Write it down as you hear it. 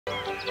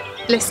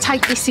let's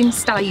take this in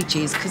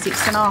stages because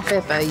it's an half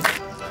heavy.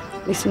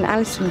 Listen,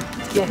 Alison,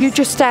 you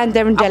just stand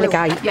there and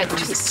delegate. Yeah,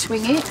 just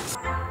swing it.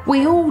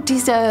 We all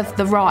deserve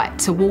the right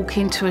to walk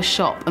into a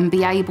shop and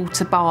be able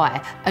to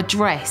buy a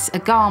dress, a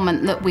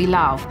garment that we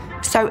love.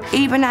 So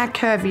even our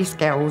curvy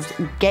girls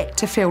get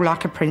to feel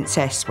like a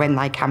princess when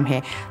they come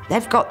here.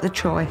 They've got the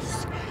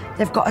choice.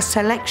 They've got a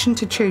selection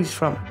to choose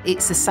from.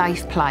 It's a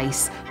safe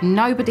place.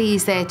 Nobody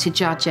is there to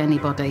judge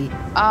anybody.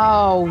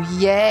 Oh,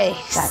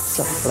 yes.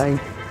 That's lovely.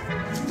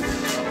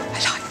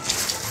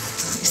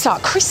 It's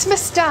like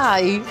Christmas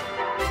Day.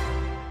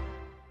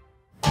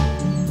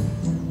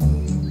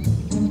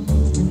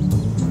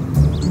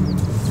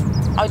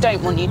 I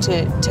don't want you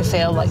to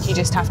feel like you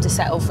just have to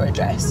settle for a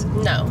dress.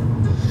 No.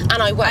 And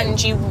I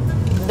won't.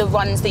 And the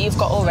ones that you've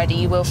got already,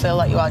 you will feel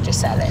like you are just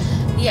selling.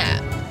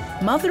 Yeah.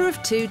 Mother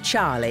of two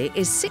Charlie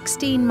is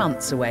 16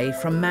 months away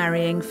from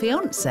marrying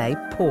fiancé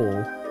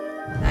Paul.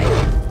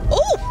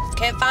 Oh,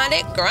 can't find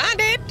it, grind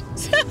it.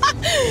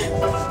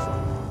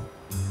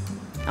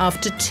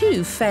 After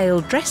 2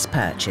 failed dress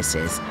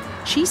purchases,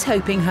 she's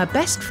hoping her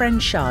best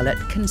friend Charlotte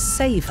can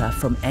save her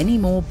from any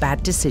more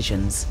bad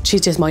decisions.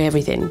 She's just my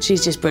everything.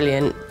 She's just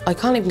brilliant. I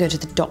can't even go to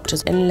the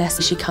doctors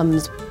unless she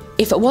comes.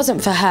 If it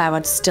wasn't for her,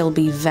 I'd still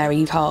be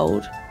very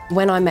cold.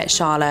 When I met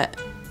Charlotte,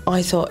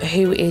 I thought,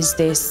 who is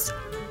this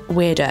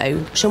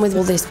weirdo? She's with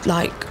all this,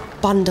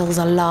 like, bundles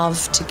of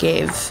love to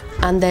give.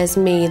 And there's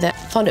me that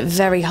find it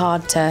very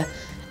hard to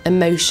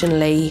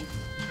emotionally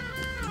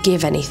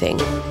give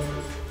anything.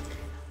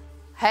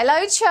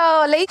 Hello,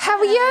 Charlie. How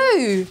are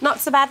you?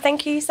 Not so bad,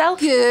 thank you, yourself.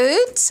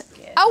 Good.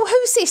 Oh,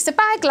 who's this? The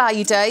bag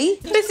lady?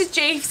 This is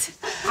Jeeves.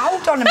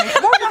 Hold on a minute.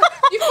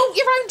 You've bought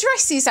your own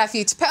dresses, have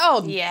you, to put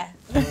on? Yeah.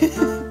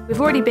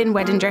 We've already been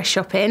wedding dress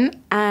shopping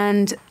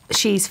and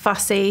she's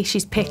fussy,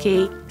 she's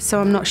picky,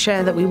 so I'm not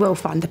sure that we will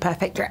find the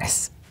perfect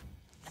dress.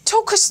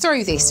 Talk us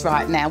through this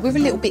right now. We're a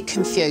little bit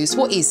confused.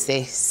 What is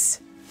this?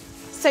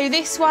 So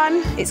this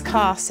one is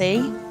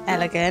classy,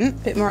 elegant,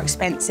 a bit more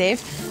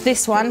expensive.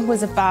 This one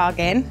was a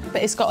bargain,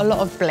 but it's got a lot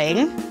of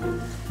bling.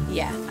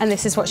 Yeah. And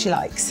this is what she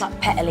likes. Like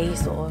petally,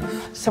 sort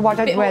of. So why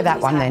don't you wear that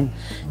one then?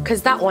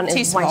 Because that one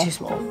is way too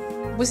small.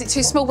 Was it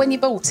too small when you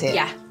bought it?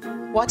 Yeah.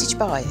 Why did you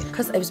buy it?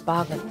 Because it was a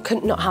bargain.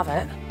 Couldn't not have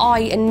it. I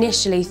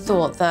initially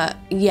thought that,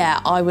 yeah,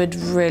 I would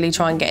really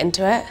try and get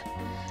into it.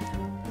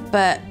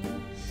 But...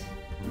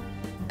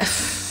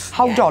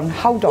 Hold on.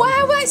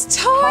 Wow, that's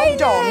tiny!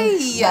 Hold on.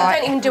 It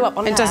don't even do up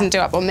on her. It doesn't do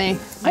up on me.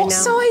 What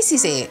size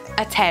is it?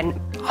 A 10.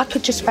 I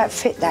could just about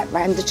fit that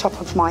round the top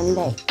of my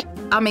leg.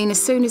 I mean,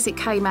 as soon as it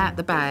came out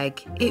the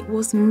bag, it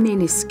was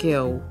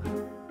minuscule.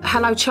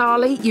 Hello,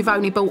 Charlie, you've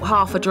only bought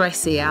half a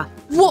dress here.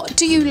 What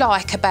do you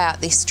like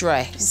about this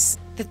dress?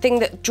 The thing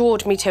that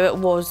drawed me to it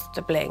was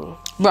the bling.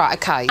 Right,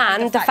 OK.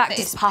 And the fact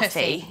it's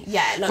puffy.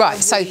 Yeah. No, right, I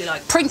so really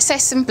like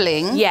princess and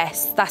bling.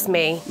 Yes, that's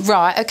me.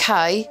 Right,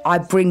 OK. I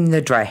bring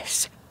the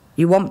dress.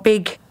 You want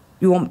big,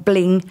 you want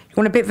bling, you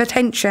want a bit of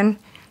attention?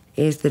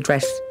 Here's the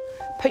dress.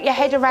 Put your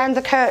head around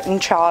the curtain,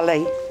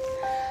 Charlie.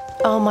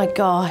 Oh my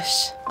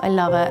gosh, I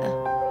love it.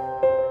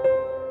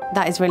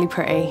 That is really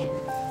pretty.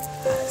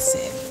 That's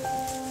it.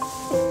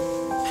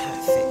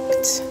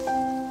 Perfect.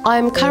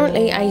 I'm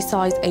currently a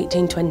size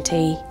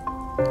 18-20,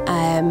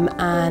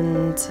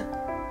 and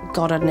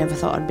God, I'd never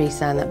thought I'd be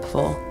saying that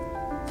before,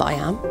 but I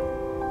am.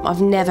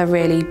 I've never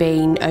really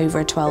been over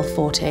a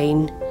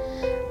 12-14.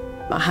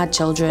 I had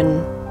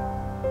children.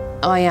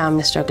 I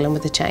am struggling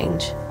with the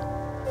change.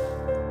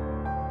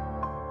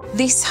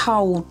 This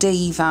whole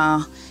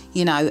diva,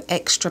 you know,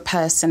 extra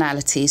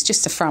personality is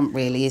just a front,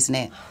 really, isn't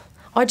it?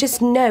 I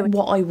just know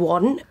what I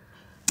want.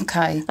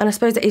 OK. And I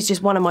suppose it is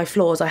just one of my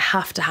flaws. I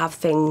have to have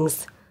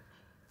things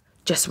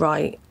just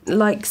right.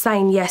 Like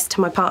saying yes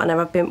to my partner.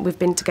 We've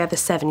been together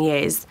 7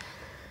 years,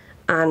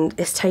 and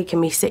it's taken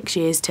me 6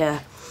 years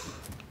to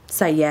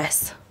say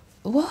yes.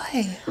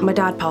 Why? My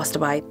dad passed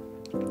away.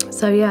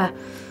 So, yeah,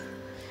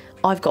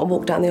 I've got to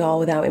walk down the aisle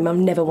without him. I've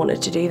never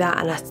wanted to do that,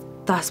 and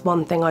that's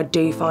one thing I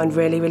do find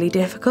really, really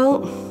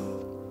difficult.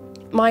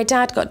 My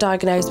dad got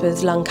diagnosed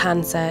with lung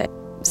cancer,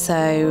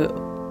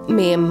 so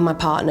me and my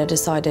partner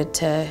decided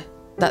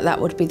that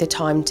would be the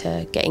time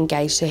to get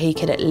engaged so he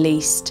could at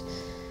least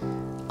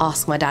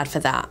ask my dad for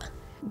that.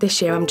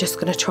 This year I'm just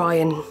going to try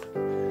and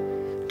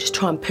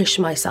push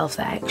myself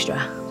that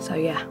extra, so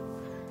yeah.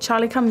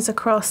 Charlie comes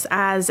across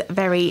as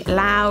very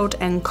loud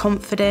and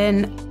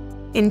confident.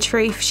 In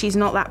truth, she's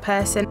not that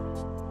person.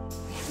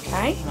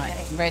 OK. Right,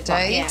 ready?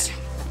 Right, yeah.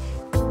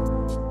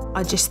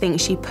 I just think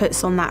she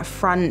puts on that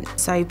front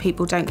so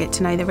people don't get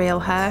to know the real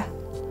her,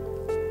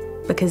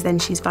 because then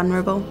she's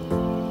vulnerable.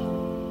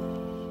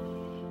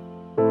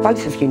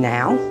 Both of you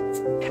now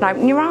can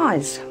open your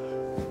eyes.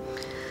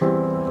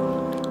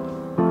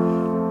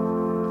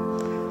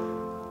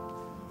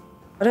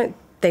 I don't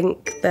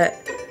think that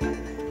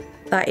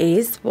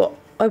is what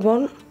I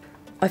want.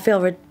 I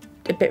feel a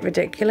bit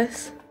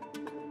ridiculous.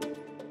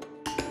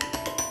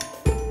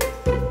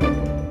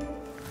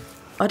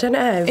 I don't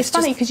know. It's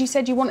funny because you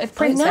said you wanted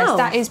princess.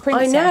 That is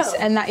princess,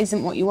 and that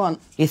isn't what you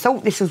want. You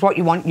thought this was what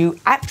you want, you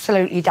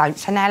absolutely don't.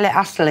 So now let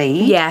us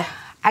lead. Yeah.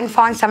 and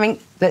find something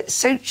that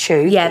suits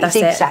you. Yeah, that's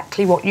it.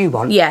 Exactly what you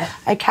want. Yeah.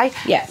 Okay?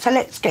 Yeah. So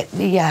let's get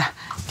the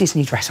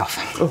Disney dress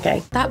off.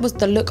 Okay. That was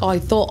the look I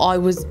thought I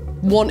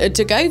wanted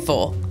to go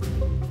for.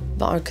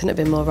 But I couldn't have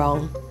been more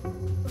wrong.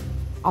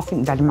 I think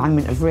we've had a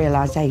moment of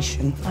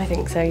realisation. I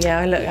think so, yeah.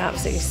 I look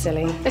absolutely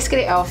silly. Let's get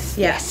it off.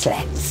 Yes,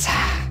 let's.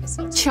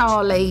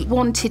 Charlie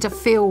wanted to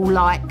feel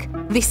like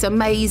this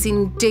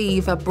amazing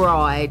diva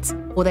bride,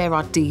 or there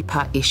are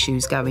deeper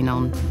issues going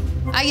on.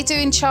 How you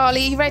doing,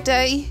 Charlie? You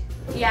ready?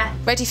 Yeah.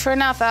 Ready for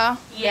another?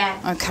 Yeah.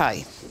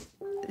 Okay.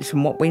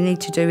 Listen, what we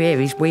need to do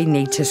here is we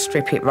need to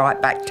strip it right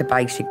back to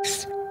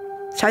basics.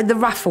 So the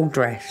ruffle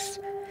dress.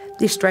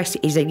 This dress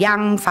is a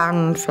young,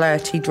 fun,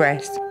 flirty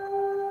dress.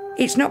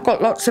 It's not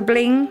got lots of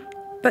bling,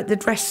 but the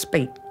dress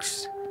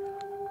speaks.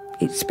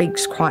 It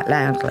speaks quite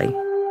loudly.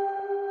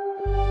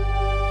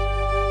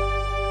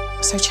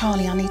 So,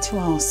 Charlie, I need to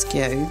ask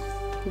you.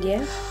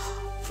 Yeah?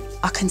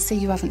 I can see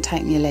you haven't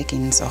taken your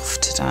leggings off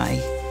today.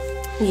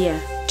 Yeah.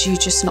 Do you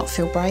just not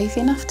feel brave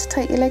enough to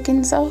take your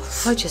leggings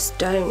off? I just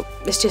don't.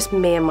 It's just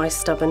me and my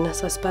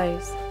stubbornness, I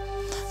suppose.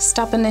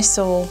 Stubbornness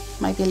or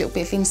maybe a little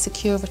bit of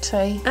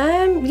insecurity?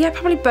 Yeah,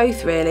 probably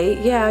both, really.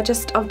 Yeah, I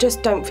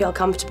just don't feel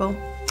comfortable.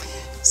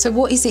 So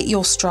what is it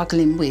you're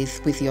struggling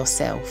with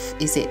yourself?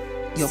 Is it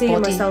your Seeing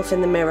body? myself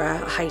in the mirror,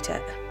 I hate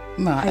it.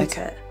 Right, Hate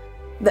okay. it.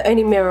 The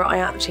only mirror I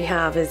actually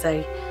have is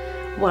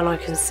one I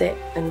can sit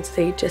and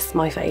see just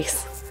my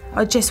face.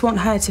 I just want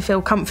her to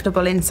feel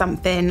comfortable in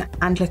something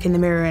and look in the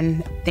mirror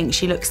and think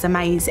she looks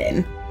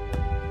amazing.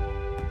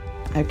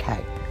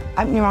 Okay,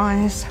 open your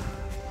eyes.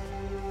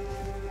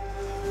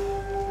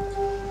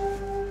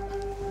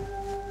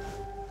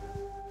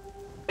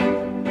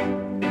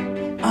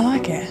 I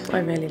like it. I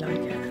really like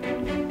it.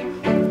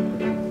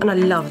 And I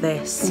love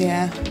this.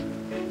 Yeah.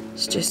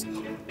 It's just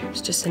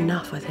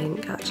enough, I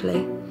think,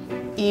 actually.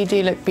 You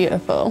do look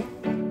beautiful.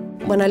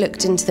 When I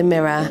looked into the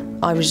mirror,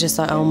 I was just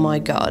like, oh my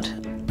God.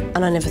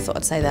 And I never thought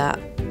I'd say that.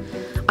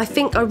 I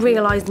think I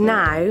realise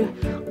now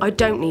I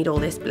don't need all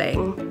this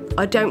bling.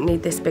 I don't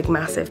need this big,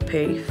 massive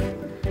poof.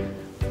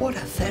 What a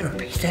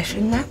therapy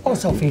session that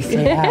was,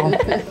 obviously, Al.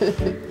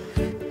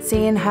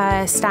 Seeing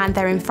her stand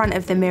there in front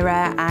of the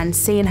mirror and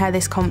seeing her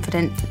this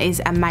confident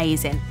is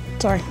amazing.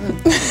 Sorry.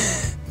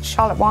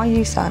 Charlotte, why are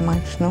you so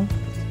emotional?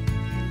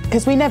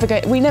 Because we never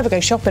go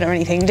shopping or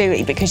anything, do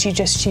we? Because she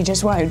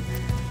just won't.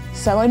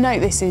 So I know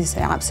this is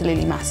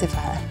absolutely massive for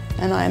her,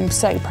 and I am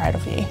so proud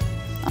of you.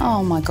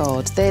 Oh my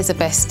God, there's a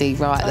bestie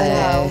right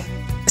there.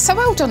 So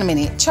hold on a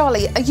minute,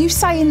 Charlie, are you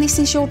saying this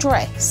is your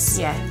dress?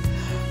 Yeah.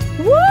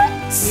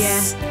 What?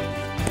 Yeah.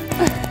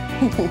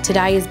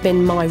 Today has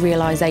been my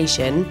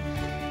realisation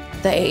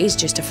that it is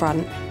just a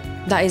front.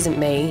 That isn't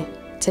me.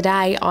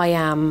 Today I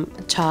am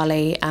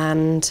Charlie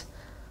and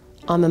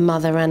I'm a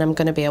mother and I'm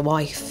going to be a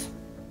wife.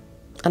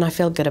 And I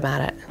feel good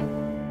about it.